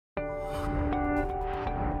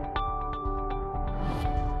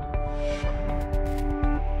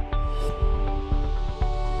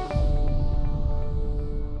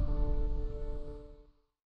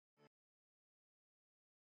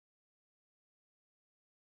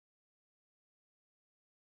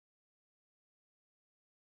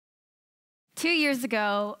2 years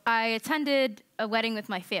ago, I attended a wedding with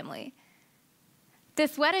my family.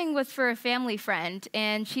 This wedding was for a family friend,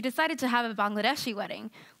 and she decided to have a Bangladeshi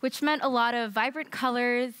wedding, which meant a lot of vibrant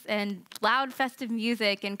colors and loud festive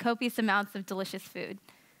music and copious amounts of delicious food.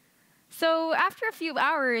 So after a few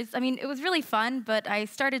hours, it was really fun, but I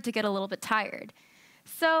started to get a little bit tired.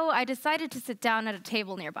 So I decided to sit down at a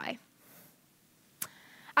table nearby.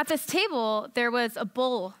 At this table, there was a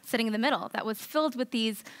bowl sitting in the middle that was filled with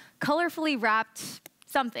these colorfully wrapped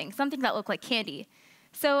something that looked like candy.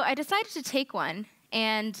 So I decided to take one,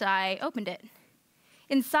 and I opened it.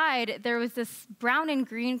 Inside, there was this brown and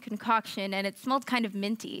green concoction, and it smelled kind of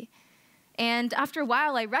minty. And after a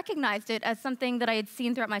while, I recognized it as something that I had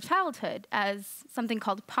seen throughout my childhood, as something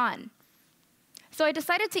called pan. So I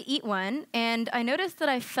decided to eat one, and I noticed that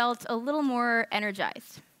I felt a little more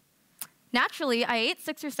energized. Naturally, I ate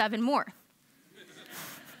 6 or 7 more.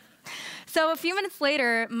 So a few minutes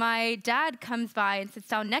later, my dad comes by and sits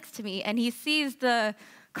down next to me, and he sees the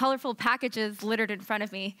colorful packages littered in front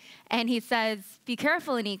of me, and he says, "Be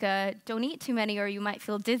careful, Anika, don't eat too many or you might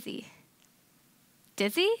feel dizzy."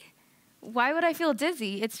 Dizzy? Why would I feel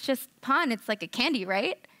dizzy? It's just pan, it's like a candy,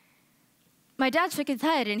 right? My dad shook his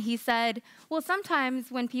head and he said, "Well, sometimes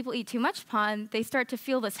when people eat too much pan, they start to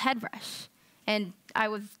feel this head rush." And I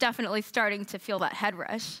was definitely starting to feel that head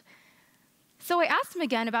rush. So I asked him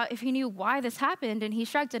again about if he knew why this happened, and he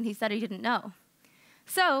shrugged and he said he didn't know.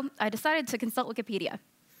 So I decided to consult Wikipedia.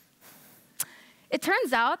 It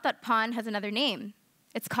turns out that pan has another name.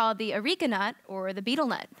 It's called the areca nut or the betel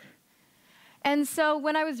nut. And so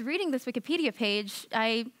when I was reading this Wikipedia page,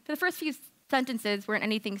 for the first few sentences weren't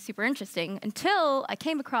anything super interesting until I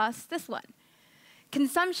came across this one.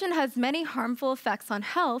 Consumption has many harmful effects on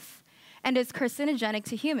health and is carcinogenic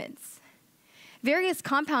to humans. Various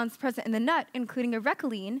compounds present in the nut, including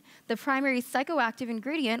arecaline, the primary psychoactive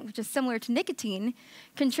ingredient, which is similar to nicotine,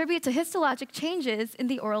 contribute to histologic changes in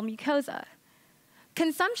the oral mucosa.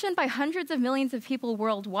 Consumption by hundreds of millions of people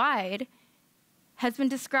worldwide has been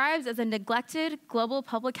described as a neglected global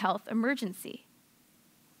public health emergency.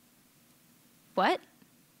 What?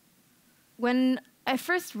 When I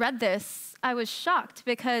first read this, I was shocked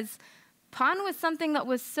because pan was something that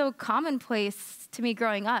was so commonplace to me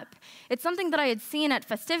growing up. It's something that I had seen at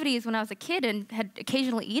festivities when I was a kid and had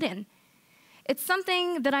occasionally eaten. It's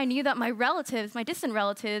something that I knew that my relatives, my distant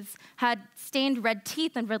relatives, had stained red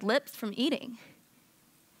teeth and red lips from eating.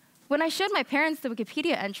 When I showed my parents the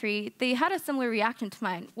Wikipedia entry, they had a similar reaction to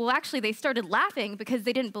mine. Well, actually, they started laughing because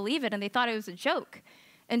they didn't believe it and they thought it was a joke,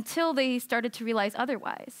 until they started to realize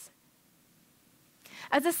otherwise.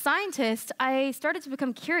 As a scientist, I started to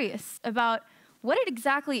become curious about what it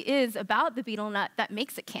exactly is about the betel nut that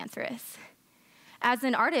makes it cancerous. As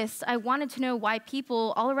an artist, I wanted to know why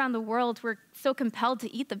people all around the world were so compelled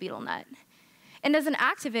to eat the betel nut. And as an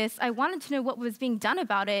activist, I wanted to know what was being done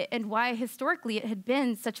about it and why historically it had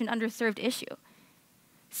been such an underserved issue.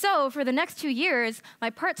 So for the next 2 years, my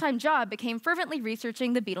part-time job became fervently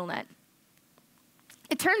researching the betel nut.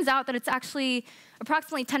 It turns out that it's actually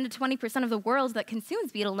approximately 10 to 20% of the world that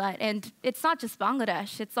consumes betel nut, and it's not just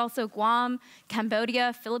Bangladesh, it's also Guam,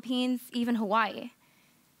 Cambodia, Philippines, even Hawaii.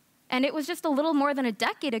 And it was just a little more than a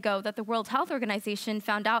decade ago that the World Health Organization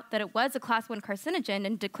found out that it was a Class 1 carcinogen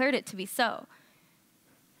and declared it to be so.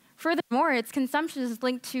 Furthermore, its consumption is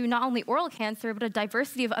linked to not only oral cancer, but a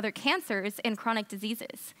diversity of other cancers and chronic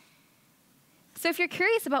diseases. So if you're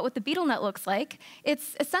curious about what the betel nut looks like,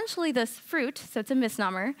 it's essentially this fruit, so it's a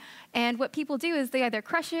misnomer, and what people do is they either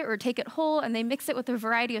crush it or take it whole, and they mix it with a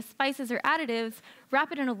variety of spices or additives,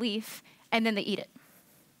 wrap it in a leaf, and then they eat it.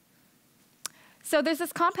 So there's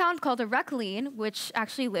this compound called arecaline, which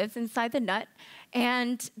actually lives inside the nut,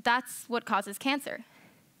 and that's what causes cancer.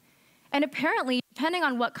 And apparently, depending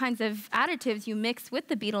on what kinds of additives you mix with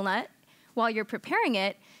the betel nut while you're preparing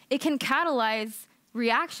it, it can catalyze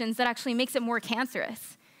reactions that actually makes it more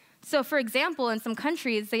cancerous. So for example, in some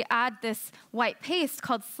countries, they add this white paste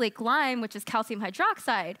called slake lime, which is calcium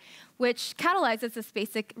hydroxide, which catalyzes this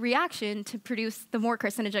basic reaction to produce the more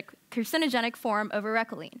carcinogenic form of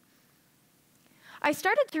arecaline. I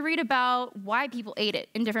started to read about why people ate it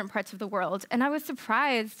in different parts of the world, and I was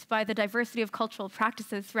surprised by the diversity of cultural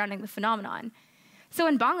practices surrounding the phenomenon. So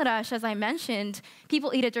in Bangladesh, as I mentioned,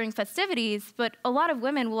 people eat it during festivities, but a lot of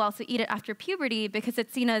women will also eat it after puberty because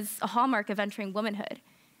it's seen as a hallmark of entering womanhood.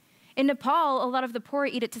 In Nepal, a lot of the poor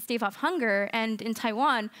eat it to stave off hunger, and in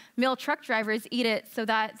Taiwan, male truck drivers eat it so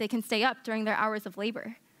that they can stay up during their hours of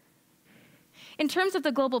labor. In terms of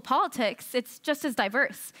the global politics, it's just as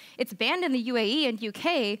diverse. It's banned in the UAE and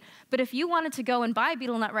UK, but if you wanted to go and buy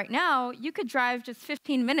betel nut right now, you could drive just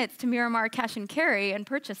 15 minutes to Miramar Cash and Carry and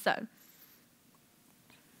purchase some.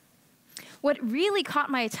 What really caught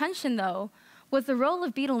my attention, though, was the role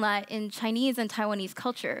of betel nut in Chinese and Taiwanese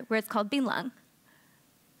culture, where it's called binlang.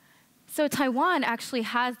 So Taiwan actually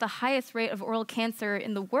has the highest rate of oral cancer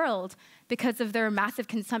in the world because of their massive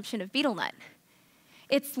consumption of betel nut.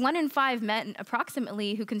 It's 1 in 5 men,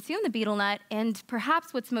 approximately, who consume the betel nut, and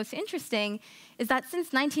perhaps what's most interesting is that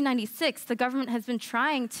since 1996, the government has been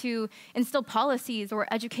trying to instill policies or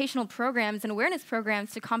educational programs and awareness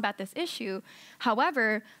programs to combat this issue.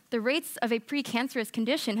 However, the rates of a precancerous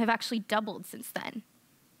condition have actually doubled since then.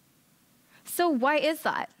 So why is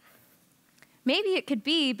that? Maybe it could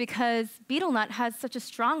be because betel nut has such a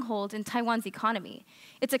stronghold in Taiwan's economy.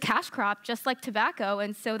 It's a cash crop, just like tobacco,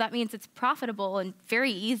 and so that means it's profitable and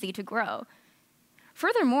very easy to grow.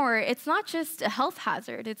 Furthermore, it's not just a health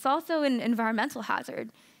hazard, it's also an environmental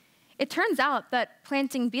hazard. It turns out that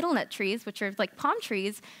planting betel nut trees, which are like palm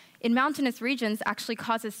trees, in mountainous regions actually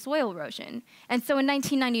causes soil erosion. And so in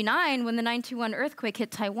 1999, when the 9/21 earthquake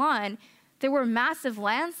hit Taiwan, there were massive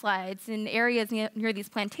landslides in areas near these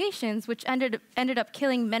plantations, which ended up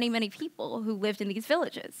killing many, many people who lived in these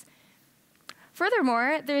villages.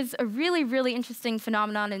 Furthermore, there's a really, really interesting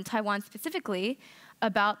phenomenon in Taiwan specifically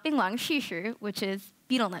about binlang shishu, which is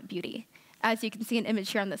betel-nut beauty, as you can see an image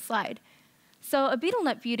here on this slide. So a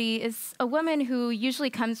betel-nut beauty is a woman who usually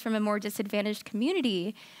comes from a more disadvantaged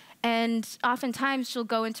community, and oftentimes she'll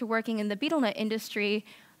go into working in the betel-nut industry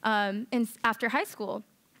after high school.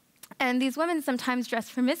 And these women sometimes dress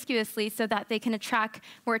promiscuously so that they can attract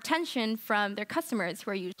more attention from their customers,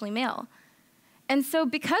 who are usually male. And so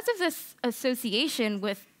because of this association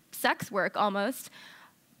with sex work almost,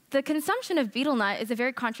 the consumption of betel nut is a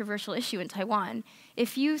very controversial issue in Taiwan.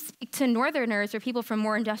 If you speak to northerners or people from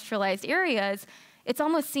more industrialized areas, it's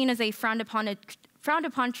almost seen as a frowned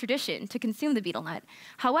upon tradition to consume the betel nut.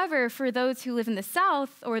 However, for those who live in the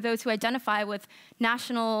South or those who identify with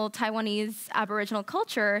national Taiwanese Aboriginal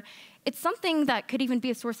culture, it's something that could even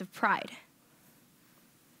be a source of pride.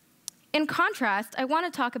 In contrast, I want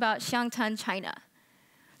to talk about Xiangtan, China.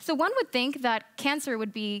 So one would think that cancer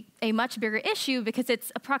would be a much bigger issue because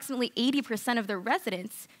it's approximately 80% of the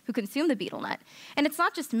residents who consume the betel nut. And it's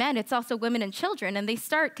not just men, it's also women and children, and they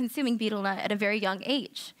start consuming betel nut at a very young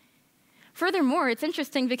age. Furthermore, it's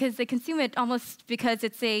interesting because they consume it almost because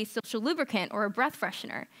it's a social lubricant or a breath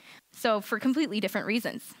freshener, so for completely different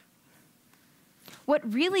reasons.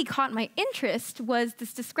 What really caught my interest was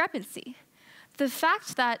this discrepancy. The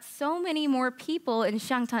fact that so many more people in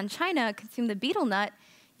Xiangtan, China consume the betel nut,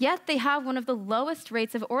 yet they have one of the lowest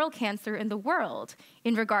rates of oral cancer in the world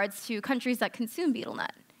in regards to countries that consume betel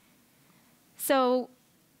nut. So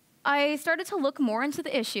I started to look more into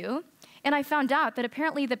the issue, and I found out that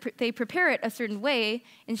apparently they prepare it a certain way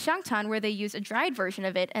in Xiangtan, where they use a dried version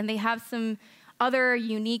of it, and they have some other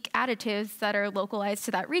unique additives that are localized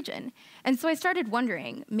to that region. And so I started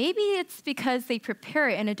wondering, maybe it's because they prepare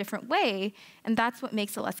it in a different way, and that's what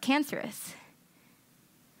makes it less cancerous.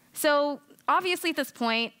 So obviously at this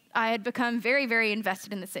point, I had become very, very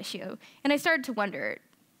invested in this issue, and I started to wonder,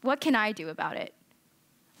 what can I do about it?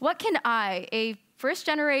 What can I, a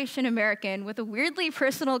first-generation American with a weirdly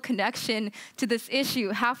personal connection to this issue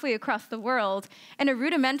halfway across the world and a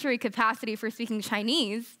rudimentary capacity for speaking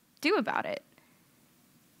Chinese, do about it?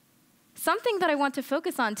 Something that I want to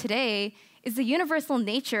focus on today is the universal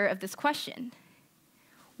nature of this question.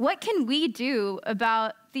 What can we do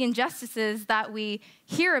about the injustices that we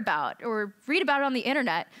hear about or read about on the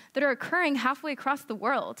internet that are occurring halfway across the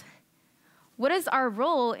world? What is our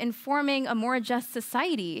role in forming a more just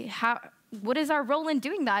society? What is our role in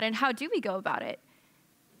doing that, and how do we go about it?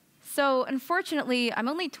 So unfortunately, I'm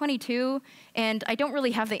only 22, and I don't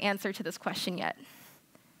really have the answer to this question yet.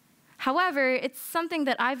 However, it's something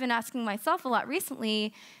that I've been asking myself a lot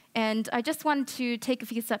recently, and I just wanted to take a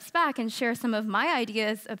few steps back and share some of my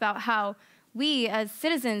ideas about how we, as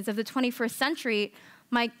citizens of the 21st century,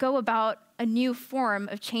 might go about a new form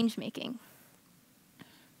of change-making.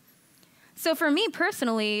 So for me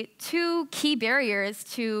personally, 2 key barriers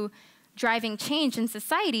to driving change in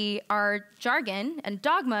society are jargon and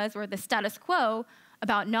dogmas, or the status quo,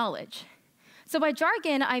 about knowledge. So by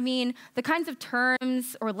jargon, I mean the kinds of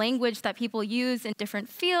terms or language that people use in different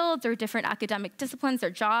fields or different academic disciplines or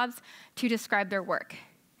jobs to describe their work.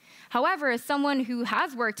 However, as someone who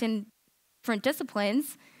has worked in different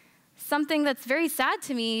disciplines, something that's very sad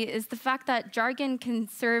to me is the fact that jargon can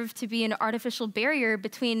serve to be an artificial barrier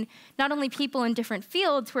between not only people in different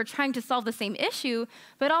fields who are trying to solve the same issue,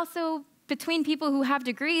 but also between people who have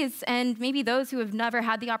degrees and maybe those who have never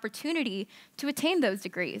had the opportunity to attain those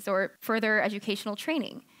degrees or further educational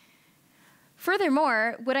training.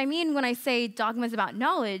 Furthermore, what I mean when I say dogmas about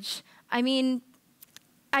knowledge, I mean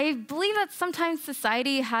I believe that sometimes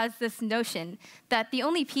society has this notion that the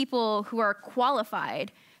only people who are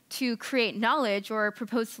qualified to create knowledge or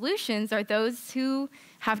propose solutions are those who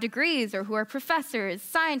have degrees or who are professors,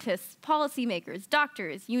 scientists, policymakers,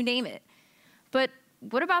 doctors, you name it. But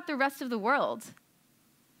what about the rest of the world?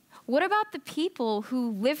 What about the people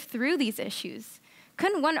who live through these issues?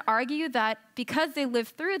 Couldn't one argue that because they live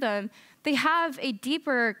through them, they have a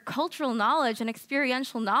deeper cultural knowledge and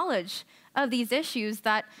experiential knowledge of these issues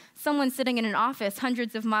that someone sitting in an office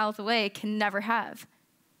hundreds of miles away can never have?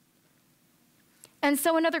 And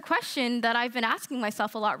so another question that I've been asking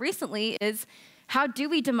myself a lot recently is, how do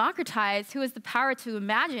we democratize who has the power to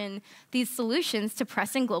imagine these solutions to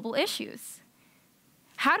pressing global issues?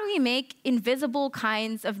 How do we make invisible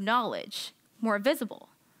kinds of knowledge more visible?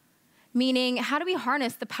 Meaning, how do we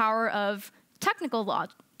harness the power of technical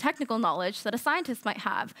knowledge that a scientist might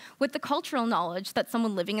have with the cultural knowledge that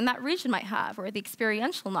someone living in that region might have, or the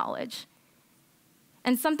experiential knowledge?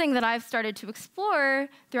 And something that I've started to explore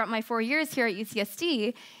throughout my 4 years here at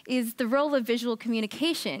UCSD is the role of visual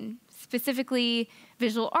communication, specifically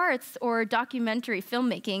visual arts or documentary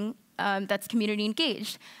filmmaking that's community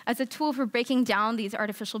engaged, as a tool for breaking down these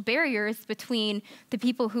artificial barriers between the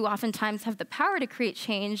people who oftentimes have the power to create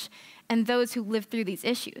change and those who live through these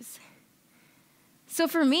issues. So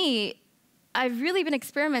for me, I've really been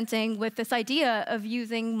experimenting with this idea of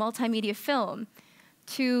using multimedia film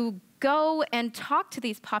to go and talk to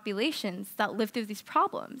these populations that live through these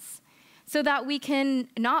problems, so that we can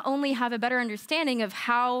not only have a better understanding of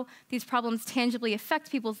how these problems tangibly affect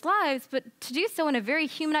people's lives, but to do so in a very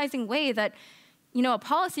humanizing way that, a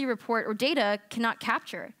policy report or data cannot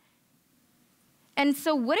capture. And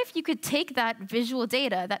so what if you could take that visual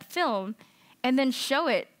data, that film, and then show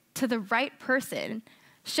it to the right person,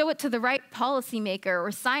 show it to the right policymaker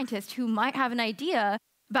or scientist who might have an idea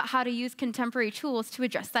about how to use contemporary tools to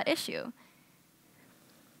address that issue?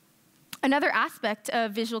 Another aspect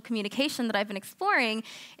of visual communication that I've been exploring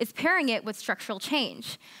is pairing it with structural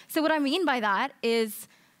change. So what I mean by that is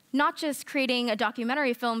not just creating a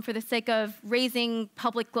documentary film for the sake of raising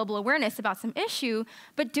public global awareness about some issue,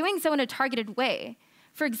 but doing so in a targeted way.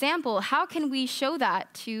 For example, how can we show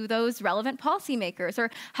that to those relevant policymakers?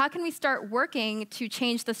 Or how can we start working to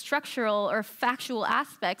change the structural or factual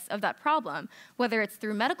aspects of that problem, whether it's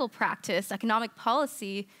through medical practice, economic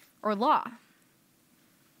policy, or law?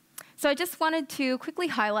 So I just wanted to quickly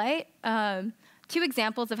highlight 2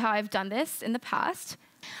 examples of how I've done this in the past.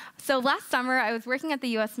 So last summer, I was working at the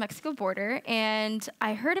US-Mexico border, and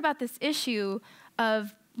I heard about this issue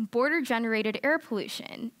of border-generated air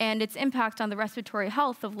pollution and its impact on the respiratory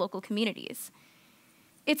health of local communities.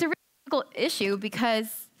 It's a really difficult issue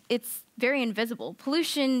because it's very invisible. Air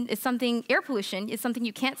pollution is something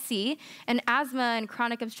you can't see, and asthma and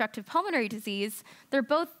chronic obstructive pulmonary disease, they're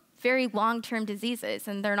both very long-term diseases,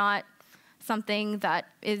 and they're not something that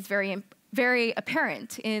is very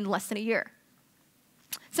apparent in less than a year.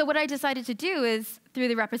 So what I decided to do is, through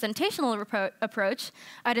the representational approach,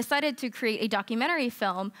 I decided to create a documentary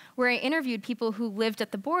film where I interviewed people who lived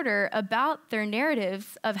at the border about their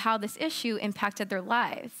narratives of how this issue impacted their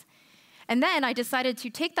lives. And then I decided to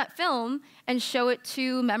take that film and show it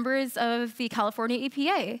to members of the California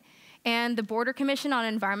EPA and the Border Commission on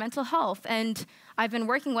Environmental Health. And I've been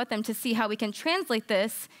working with them to see how we can translate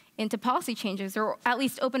this into policy changes, or at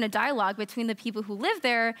least open a dialogue between the people who live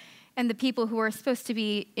there and the people who are supposed to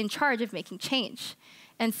be in charge of making change.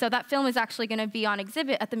 And so that film is actually going to be on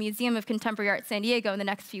exhibit at the Museum of Contemporary Art San Diego in the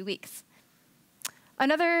next few weeks.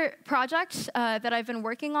 Another project that I've been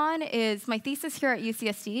working on is my thesis here at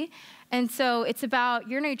UCSD. And so it's about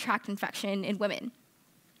urinary tract infection in women.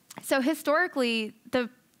 So historically,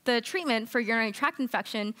 the treatment for urinary tract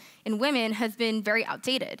infection in women has been very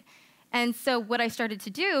outdated. And so what I started to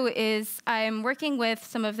do is I'm working with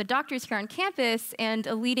some of the doctors here on campus and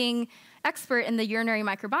a leading expert in the urinary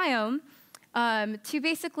microbiome to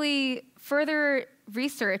basically further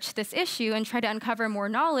research this issue and try to uncover more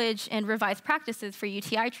knowledge and revise practices for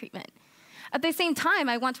UTI treatment. At the same time,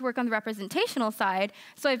 I want to work on the representational side,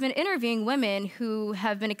 so I've been interviewing women who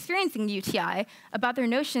have been experiencing UTI about their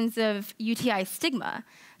notions of UTI stigma,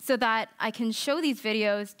 so that I can show these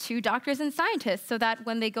videos to doctors and scientists so that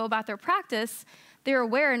when they go about their practice, they're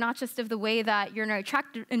aware not just of the way that urinary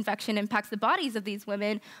tract infection impacts the bodies of these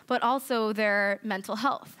women, but also their mental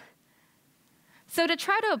health. So to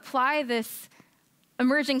try to apply this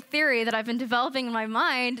emerging theory that I've been developing in my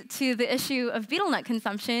mind to the issue of betel nut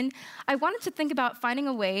consumption, I wanted to think about finding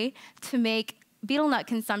a way to make betel nut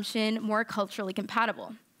consumption more culturally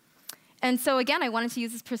compatible. And so again, I wanted to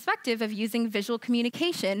use this perspective of using visual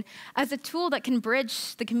communication as a tool that can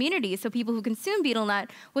bridge the community, so people who consume betel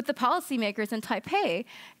nut, with the policymakers in Taipei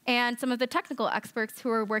and some of the technical experts who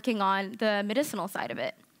are working on the medicinal side of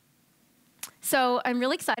it. So I'm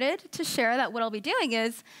really excited to share that what I'll be doing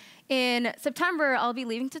is, in September, I'll be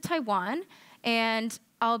leaving to Taiwan, and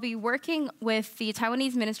I'll be working with the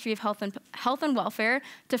Taiwanese Ministry of Health and Welfare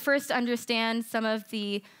to first understand some of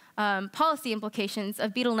the policy implications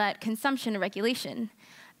of betel nut consumption and regulation.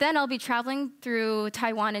 Then I'll be traveling through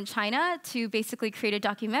Taiwan and China to basically create a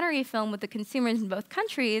documentary film with the consumers in both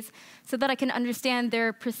countries so that I can understand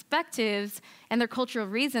their perspectives and their cultural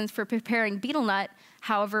reasons for preparing betel nut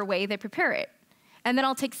however way they prepare it. And then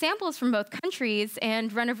I'll take samples from both countries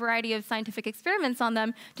and run a variety of scientific experiments on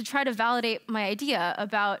them to try to validate my idea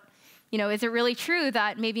about, is it really true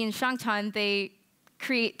that maybe in Shangtan they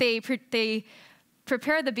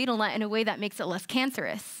prepare the betel nut in a way that makes it less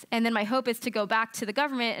cancerous. And then my hope is to go back to the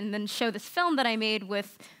government and then show this film that I made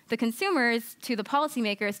with the consumers to the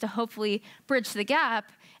policymakers to hopefully bridge the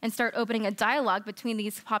gap and start opening a dialogue between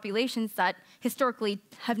these populations that historically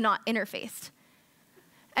have not interfaced.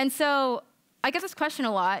 And so I get this question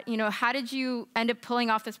a lot, how did you end up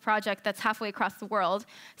pulling off this project that's halfway across the world?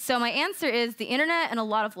 So my answer is the internet and a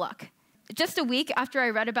lot of luck. Just a week after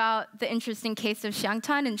I read about the interesting case of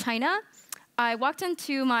Shangtan in China, I walked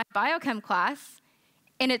into my biochem class,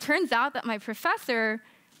 and it turns out that my professor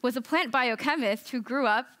was a plant biochemist who grew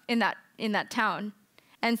up in that town.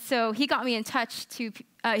 And so he got me in touch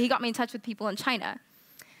with people in China.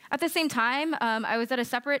 At the same time, I was at a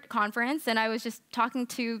separate conference, and I was just talking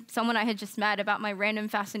to someone I had just met about my random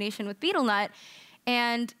fascination with betel nut.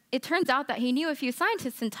 And it turns out that he knew a few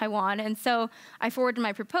scientists in Taiwan. And so I forwarded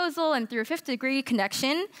my proposal, and through a fifth-degree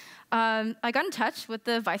connection, I got in touch with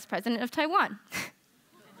the vice president of Taiwan.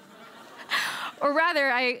 Or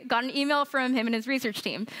rather, I got an email from him and his research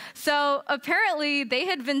team. So apparently, they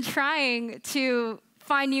had been trying to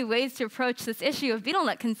find new ways to approach this issue of betel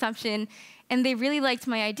nut consumption, and they really liked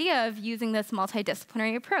my idea of using this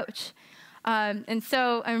multidisciplinary approach. And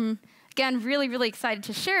so I'm, again, really, really excited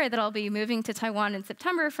to share that I'll be moving to Taiwan in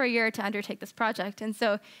September for a year to undertake this project. And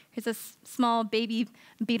so here's a small baby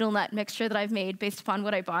betel nut mixture that I've made based upon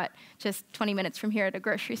what I bought just 20 minutes from here at a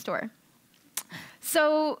grocery store.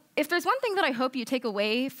 So if there's one thing that I hope you take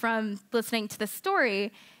away from listening to this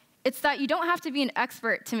story, it's that you don't have to be an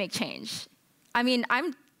expert to make change. I mean,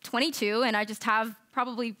 I'm 22, and I just have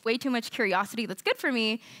probably way too much curiosity that's good for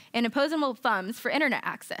me and opposable thumbs for internet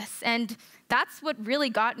access. And that's what really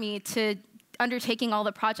got me to undertaking all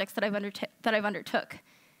the projects that I've undertook.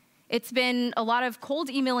 It's been a lot of cold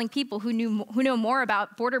emailing people who know more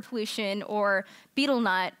about border pollution or betel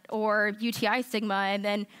nut or UTI stigma, and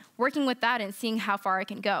then working with that and seeing how far I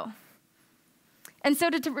can go. And so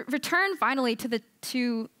to return finally to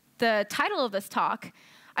the title of this talk,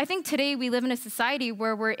 I think today we live in a society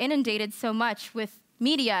where we're inundated so much with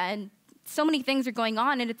media and so many things are going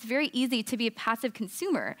on, and it's very easy to be a passive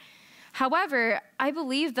consumer. However, I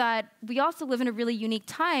believe that we also live in a really unique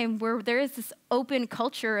time where there is this open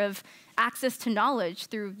culture of access to knowledge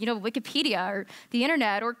through, Wikipedia or the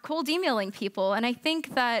internet or cold emailing people. And I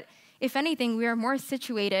think that, if anything, we are more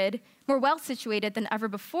well situated than ever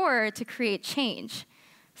before to create change.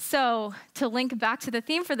 So to link back to the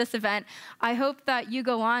theme for this event, I hope that you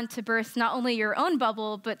go on to burst not only your own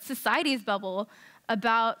bubble, but society's bubble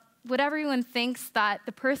about what everyone thinks that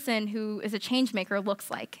the person who is a change maker looks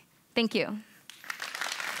like. Thank you.